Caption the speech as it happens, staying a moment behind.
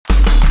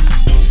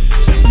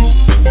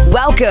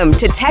Welcome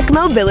to Tech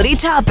Mobility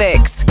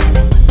Topics.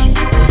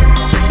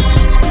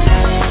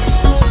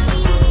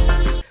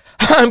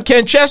 I'm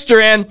Ken Chester,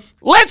 and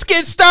let's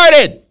get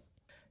started.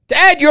 To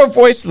add your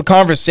voice to the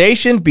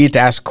conversation, be it to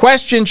ask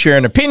questions, share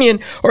an opinion,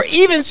 or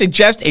even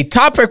suggest a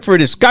topic for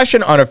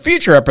discussion on a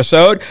future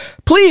episode,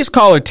 please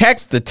call or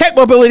text the Tech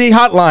Mobility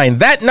Hotline.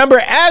 That number,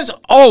 as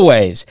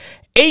always,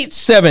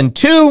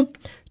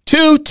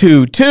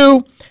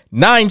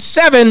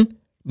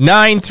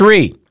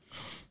 872-222-9793.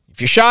 If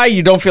you're shy,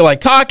 you don't feel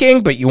like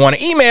talking, but you want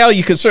to email,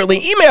 you can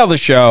certainly email the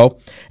show,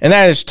 and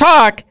that is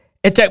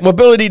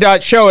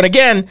talk@techmobility.show. And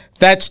again,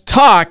 that's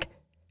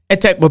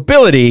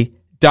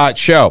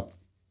talk@techmobility.show.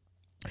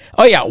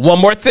 Oh yeah, one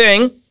more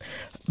thing.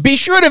 Be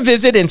sure to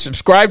visit and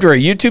subscribe to our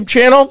YouTube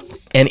channel.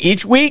 And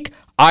each week,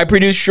 I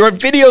produce short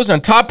videos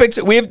on topics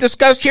that we have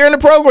discussed here in the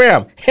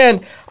program.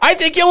 And I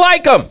think you'll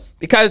like them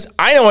because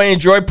I know I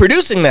enjoy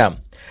producing them.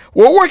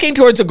 We're working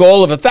towards a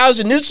goal of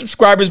 1,000 new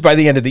subscribers by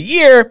the end of the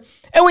year,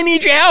 and we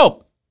need your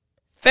help.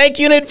 Thank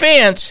you in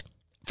advance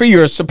for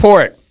your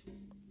support.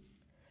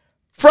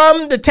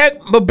 From the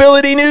Tech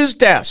Mobility News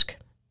Desk,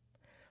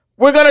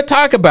 we're going to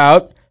talk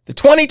about the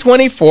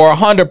 2024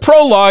 Honda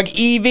Prologue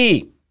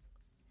EV.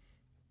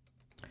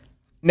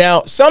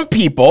 Now, some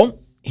people,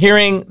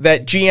 hearing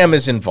that GM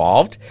is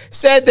involved,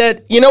 said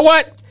that, you know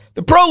what,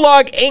 the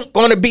Prologue ain't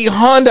going to be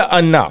Honda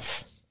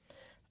enough,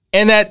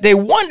 and that they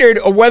wondered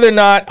whether or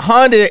not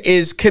Honda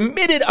is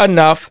committed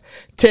enough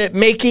to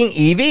making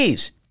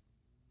EVs.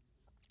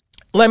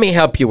 Let me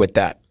help you with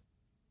that.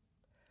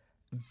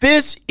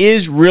 This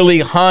is really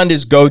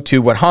Honda's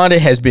go-to, what Honda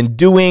has been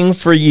doing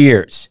for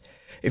years.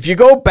 If you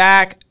go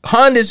back,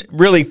 Honda's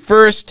really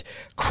first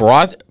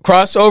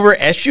crossover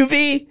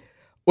SUV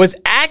was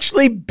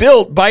actually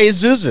built by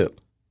Isuzu.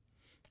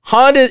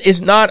 Honda is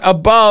not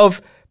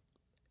above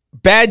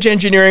badge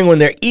engineering when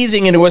they're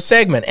easing into a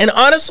segment. And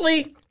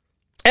honestly,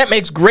 that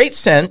makes great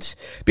sense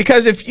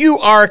because if you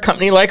are a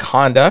company like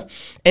Honda,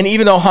 and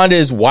even though Honda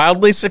is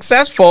wildly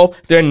successful,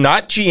 they're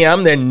not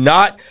GM, they're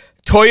not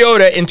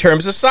Toyota in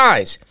terms of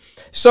size.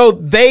 So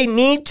they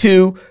need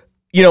to,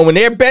 when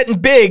they're betting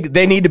big,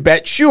 they need to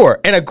bet sure.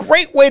 And a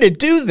great way to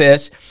do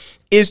this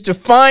is to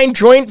find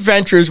joint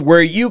ventures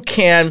where you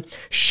can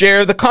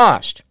share the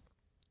cost.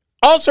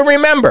 Also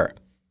remember,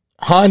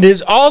 Honda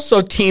is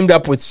also teamed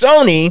up with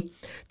Sony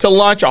to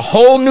launch a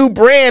whole new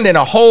brand in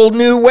a whole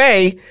new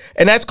way,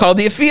 and that's called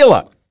the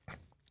Afeela.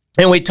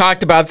 And we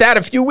talked about that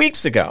a few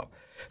weeks ago.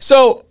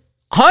 So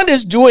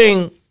Honda's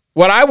doing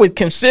what I would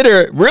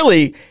consider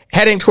really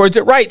heading towards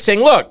it right,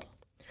 saying, look,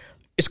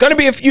 it's going to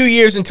be a few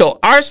years until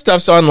our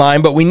stuff's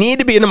online, but we need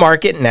to be in the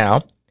market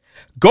now.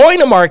 Going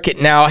to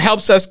market now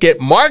helps us get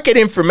market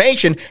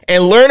information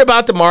and learn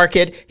about the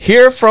market,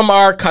 hear from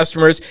our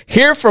customers,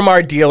 hear from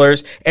our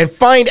dealers, and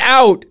find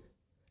out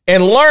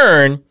and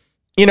learn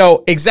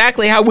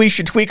exactly how we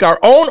should tweak our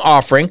own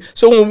offering.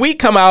 So when we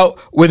come out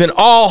with an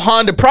all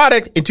Honda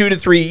product in 2 to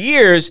 3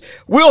 years,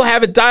 we'll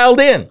have it dialed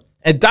in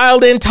and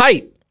dialed in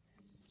tight.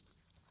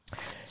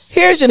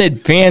 Here's an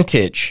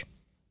advantage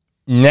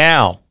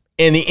now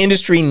in the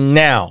industry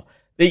now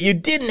that you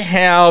didn't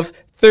have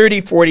 30,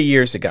 40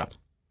 years ago.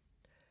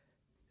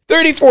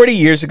 30, 40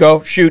 years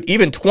ago,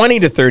 even 20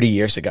 to 30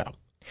 years ago,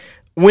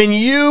 when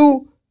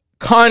you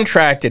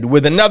contracted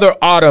with another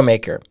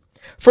automaker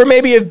for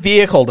maybe a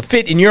vehicle to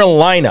fit in your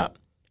lineup,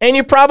 and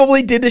you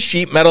probably did the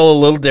sheet metal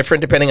a little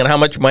different depending on how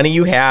much money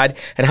you had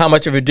and how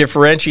much of a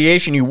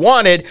differentiation you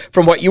wanted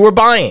from what you were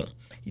buying.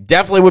 You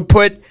definitely would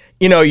put,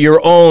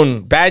 your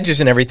own badges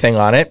and everything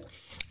on it.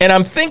 And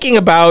I'm thinking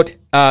about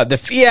the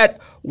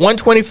Fiat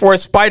 124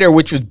 Spider,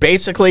 which was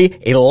basically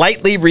a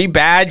lightly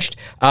rebadged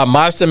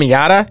Mazda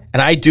Miata,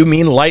 and I do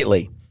mean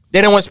lightly. They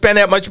didn't want to spend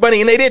that much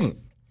money, and they didn't.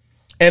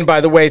 And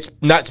by the way,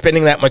 not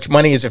spending that much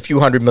money is a few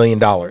 $100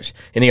 million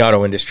in the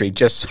auto industry,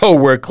 just so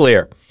we're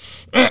clear.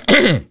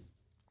 Coming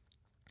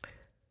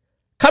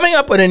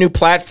up with a new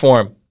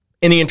platform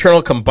in the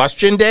internal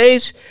combustion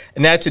days,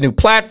 and that's a new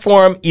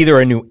platform, either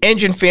a new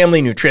engine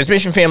family, new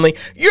transmission family,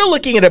 you're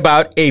looking at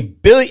about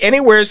 $1 billion,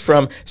 anywhere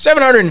from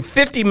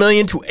 $750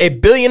 million to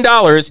 $1 billion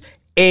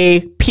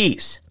a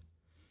piece.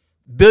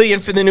 Billion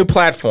for the new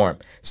platform,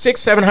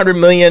 $600-700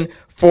 million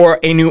for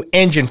a new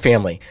engine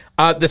family.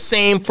 The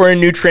same for a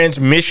new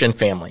transmission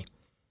family.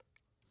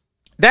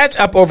 That's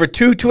up over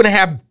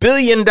 $2.5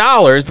 billion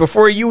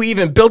before you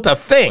even built a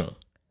thing.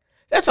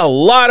 That's a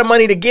lot of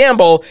money to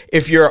gamble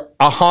if you're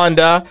a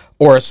Honda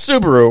or a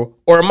Subaru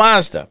or a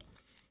Mazda.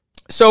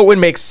 So it would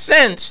make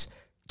sense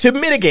to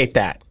mitigate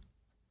that.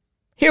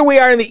 Here we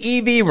are in the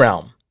EV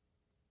realm.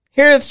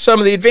 Here are some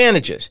of the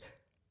advantages.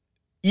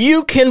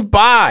 You can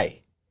buy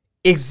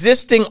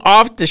existing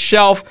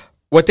off-the-shelf,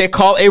 what they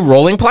call a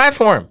rolling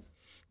platform.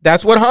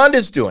 That's what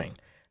Honda's doing.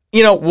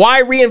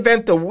 Why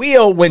reinvent the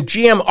wheel when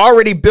GM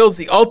already builds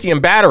the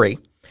Ultium battery?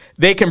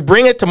 They can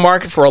bring it to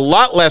market for a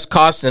lot less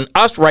cost than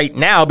us right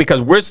now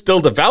because we're still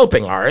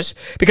developing ours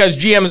because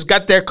GM's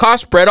got their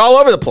cost spread all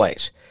over the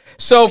place.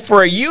 So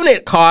for a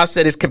unit cost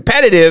that is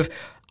competitive,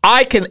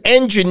 I can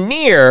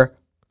engineer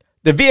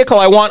the vehicle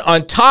I want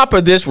on top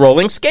of this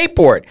rolling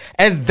skateboard.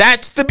 And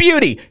that's the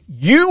beauty.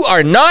 You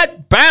are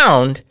not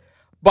bound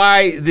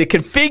by the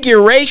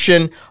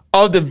configuration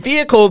of the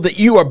vehicle that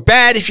you are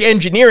bad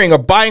engineering or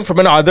buying from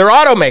another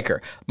automaker.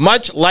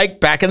 Much like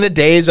back in the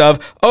days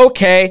of,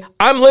 okay,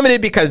 I'm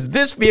limited because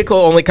this vehicle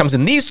only comes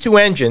in these two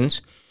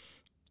engines,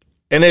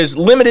 and there's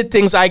limited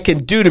things I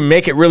can do to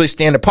make it really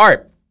stand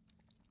apart.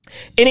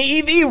 In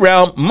the EV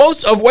realm,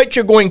 most of what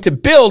you're going to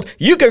build,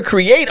 you can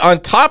create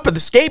on top of the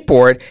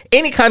skateboard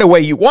any kind of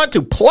way you want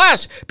to.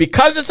 Plus,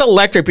 because it's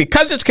electric,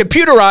 because it's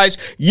computerized,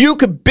 you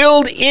could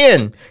build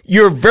in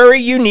your very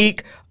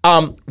unique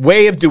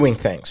way of doing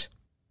things.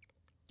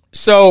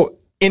 So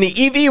in the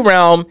EV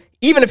realm,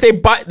 even if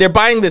they're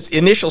buying this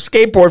initial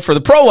skateboard for the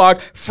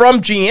Prologue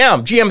from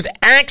GM, GM's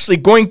actually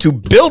going to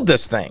build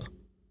this thing.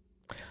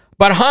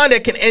 But Honda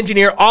can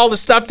engineer all the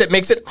stuff that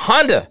makes it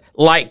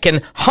Honda-like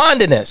and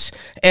Honda-ness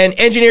and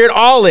engineer it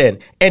all in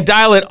and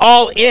dial it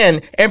all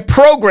in and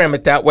program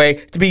it that way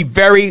to be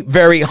very,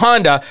 very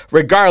Honda,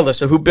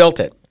 regardless of who built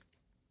it.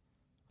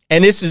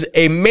 And this is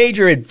a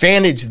major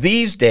advantage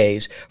these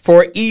days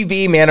for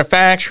EV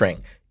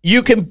manufacturing.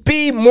 You can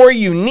be more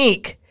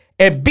unique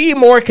and be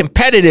more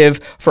competitive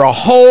for a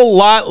whole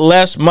lot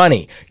less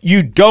money.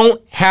 You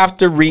don't have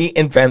to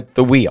reinvent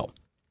the wheel,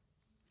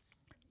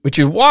 which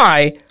is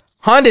why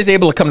Honda is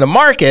able to come to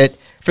market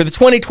for the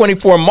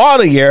 2024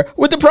 model year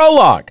with the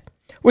Prologue,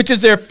 which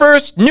is their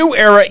first new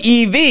era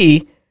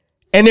EV,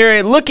 and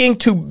they're looking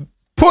to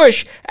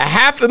push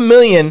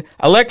 500,000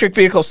 electric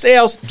vehicle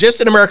sales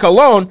just in America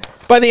alone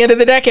by the end of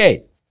the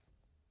decade.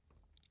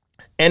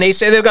 And they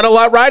say they've got a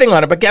lot riding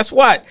on it, but guess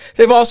what?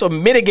 They've also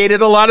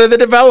mitigated a lot of the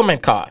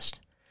development cost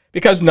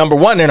because, number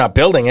one, they're not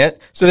building it,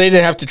 so they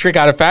didn't have to trick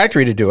out a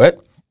factory to do it.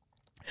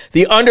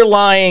 The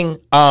underlying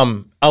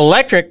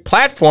electric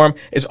platform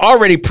is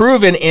already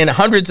proven in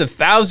hundreds of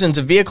thousands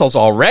of vehicles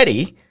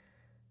already.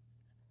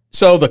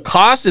 So the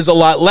cost is a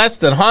lot less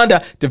than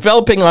Honda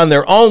developing on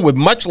their own with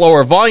much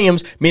lower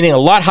volumes, meaning a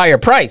lot higher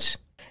price.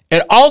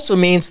 It also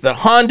means that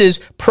Honda's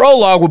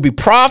Prologue will be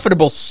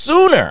profitable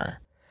sooner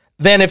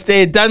than if they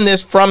had done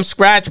this from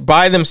scratch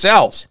by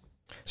themselves.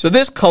 So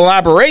this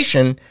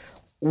collaboration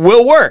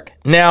will work.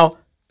 Now,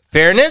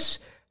 fairness,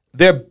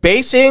 they're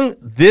basing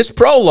this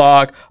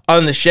Prologue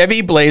on the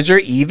Chevy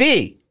Blazer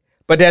EV,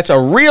 but that's a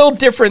real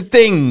different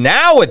thing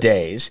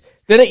nowadays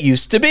than it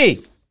used to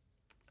be.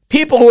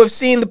 People who have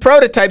seen the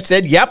prototype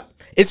said, yep,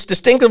 it's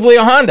distinctively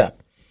a Honda,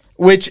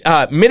 which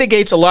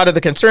mitigates a lot of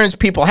the concerns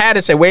people had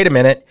to say, wait a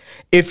minute,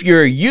 if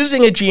you're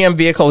using a GM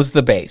vehicle as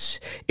the base,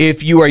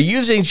 if you are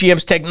using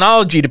GM's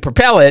technology to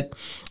propel it,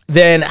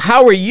 then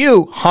how are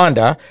you,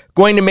 Honda,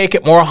 going to make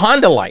it more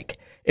Honda-like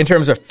in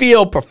terms of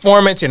feel,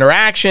 performance,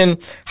 interaction,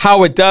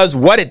 how it does,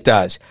 what it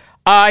does?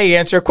 I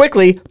answer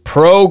quickly,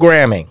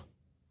 programming.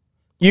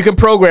 You can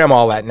program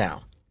all that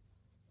now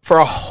for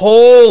a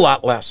whole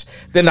lot less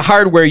than the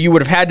hardware you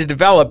would have had to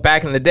develop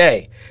back in the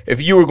day.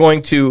 If you were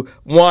going to,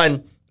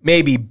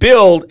 maybe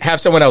have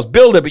someone else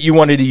build it, but you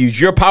wanted to use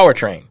your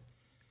powertrain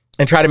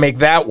and try to make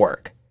that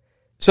work.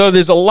 So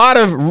there's a lot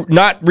of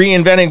not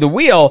reinventing the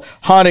wheel.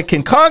 Honda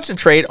can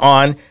concentrate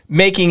on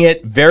making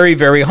it very,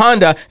 very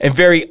Honda and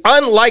very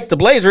unlike the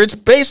Blazer it's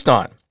based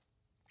on.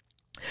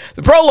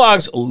 The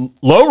Prologue's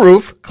low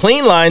roof,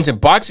 clean lines,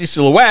 and boxy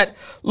silhouette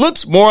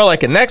looks more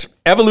like a next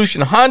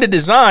evolution Honda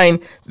design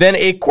than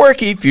a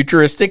quirky,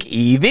 futuristic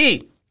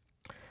EV.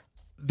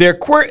 They're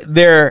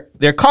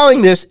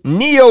calling this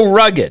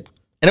neo-rugged,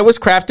 and it was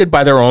crafted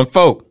by their own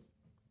folk.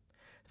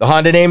 The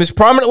Honda name is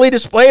prominently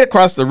displayed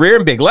across the rear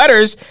in big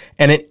letters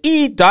and an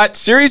E.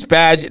 Series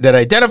badge that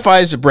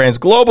identifies the brand's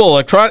global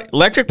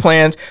electric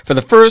plans for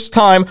the first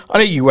time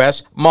on a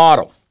U.S.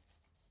 model.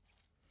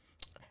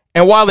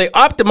 And while they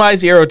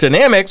optimize the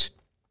aerodynamics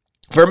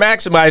for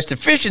maximized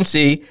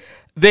efficiency,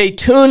 they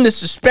tune the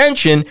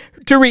suspension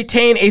to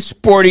retain a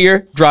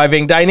sportier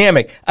driving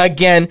dynamic.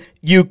 Again,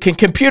 you can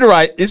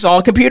computerize. It's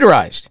all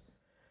computerized.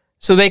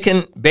 So they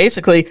can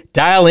basically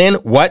dial in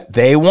what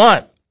they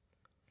want.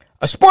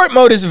 A sport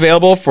mode is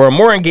available for a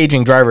more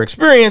engaging driver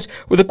experience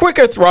with a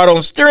quicker throttle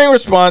and steering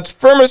response,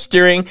 firmer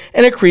steering,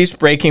 and increased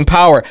braking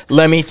power.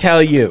 Let me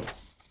tell you,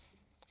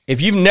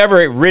 if you've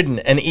never ridden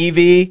an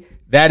EV,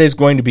 that is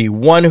going to be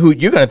one who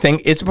you're going to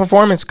think it's a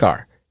performance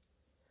car.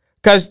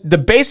 Because the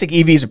basic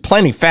EVs are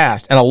plenty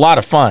fast and a lot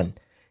of fun.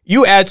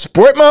 You add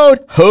sport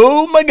mode,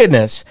 oh my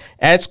goodness,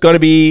 that's going to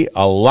be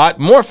a lot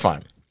more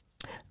fun.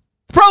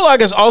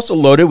 Prologue is also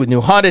loaded with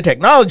new Honda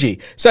technology,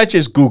 such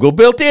as Google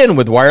built-in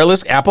with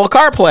wireless Apple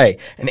CarPlay,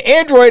 an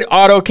Android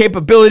Auto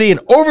capability, and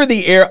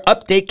over-the-air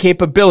update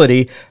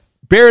capability.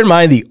 Bear in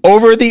mind the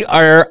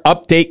over-the-air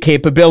update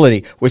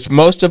capability, which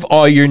most of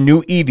all your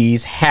new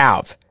EVs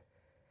have.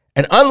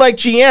 And unlike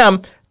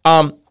GM,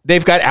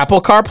 they've got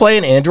Apple CarPlay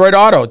and Android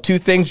Auto, two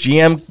things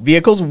GM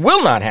vehicles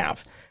will not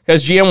have,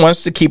 because GM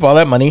wants to keep all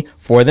that money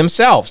for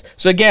themselves.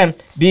 So again,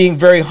 being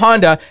very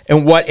Honda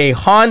and what a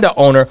Honda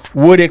owner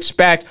would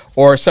expect,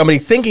 or somebody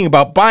thinking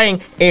about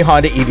buying a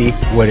Honda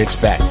EV would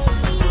expect.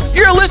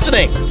 You're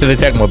listening to the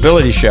Tech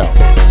Mobility Show.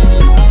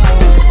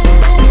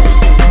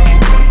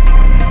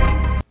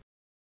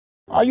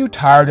 Are you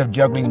tired of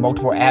juggling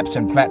multiple apps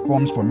and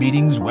platforms for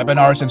meetings,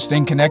 webinars, and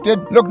staying connected?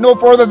 Look no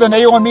further than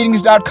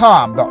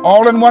AONmeetings.com, the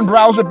all-in-one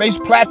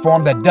browser-based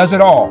platform that does it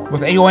all.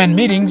 With AON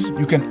Meetings,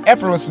 you can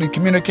effortlessly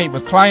communicate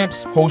with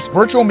clients, host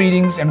virtual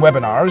meetings and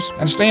webinars,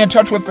 and stay in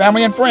touch with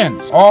family and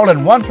friends, all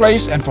in one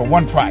place and for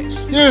one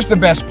price. Here's the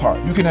best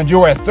part. You can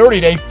enjoy a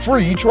 30-day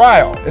free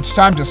trial. It's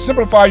time to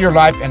simplify your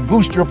life and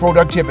boost your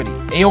productivity.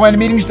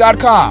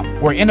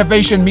 AONmeetings.com, where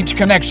innovation meets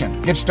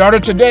connection. Get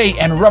started today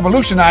and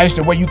revolutionize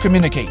the way you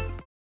communicate.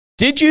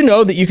 Did you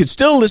know that you could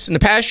still listen to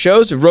past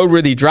shows of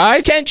Roadworthy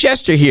Drive? Ken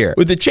Chester here.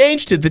 With the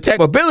change to the Tech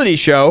Mobility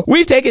Show,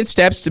 we've taken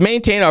steps to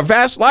maintain our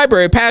vast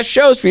library of past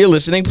shows for your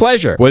listening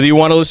pleasure. Whether you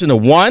want to listen to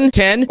 1,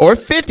 10, or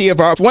 50 of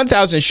our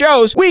 1,000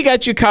 shows, we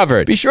got you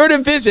covered. Be sure to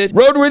visit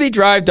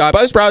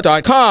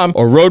roadworthydrive.buzzsprout.com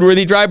or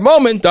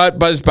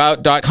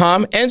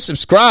roadworthydrivemoment.buzzsprout.com and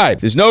subscribe.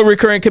 There's no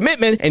recurring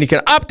commitment, and you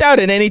can opt out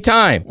at any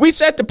time. We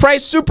set the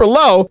price super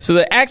low so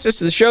that access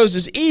to the shows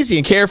is easy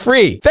and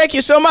carefree. Thank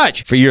you so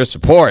much for your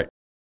support.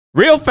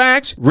 Real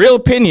facts, real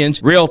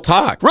opinions, real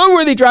talk.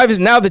 Roadworthy Drive is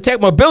now the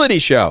Tech Mobility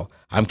Show.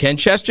 I'm Ken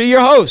Chester,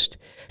 your host.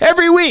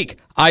 Every week,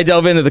 I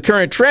delve into the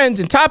current trends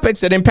and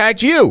topics that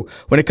impact you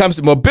when it comes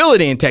to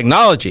mobility and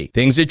technology.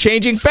 Things are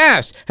changing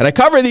fast, and I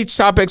cover these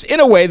topics in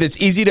a way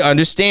that's easy to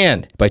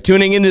understand. By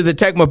tuning into the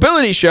Tech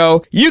Mobility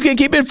Show, you can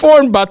keep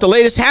informed about the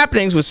latest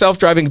happenings with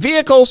self-driving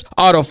vehicles,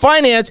 auto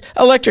finance,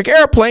 electric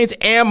airplanes,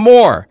 and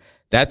more.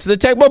 That's the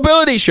Tech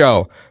Mobility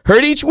Show,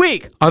 heard each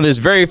week on this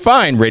very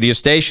fine radio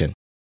station.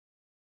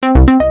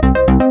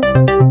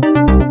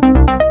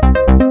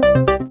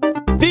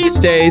 These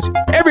days,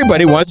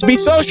 everybody wants to be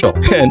social,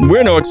 and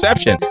we're no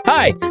exception.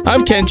 Hi,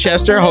 I'm Ken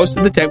Chester, host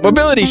of the Tech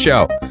Mobility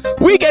Show.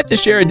 We get to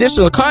share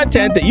additional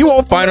content that you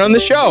won't find on the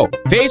show.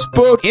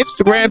 Facebook,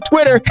 Instagram,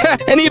 Twitter,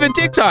 and even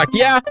TikTok.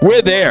 Yeah,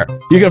 we're there.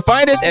 You can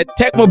find us at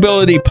Tech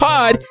Mobility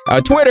Pod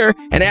on Twitter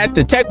and at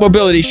the Tech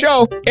Mobility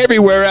Show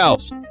everywhere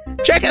else.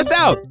 Check us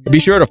out and be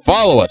sure to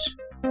follow us.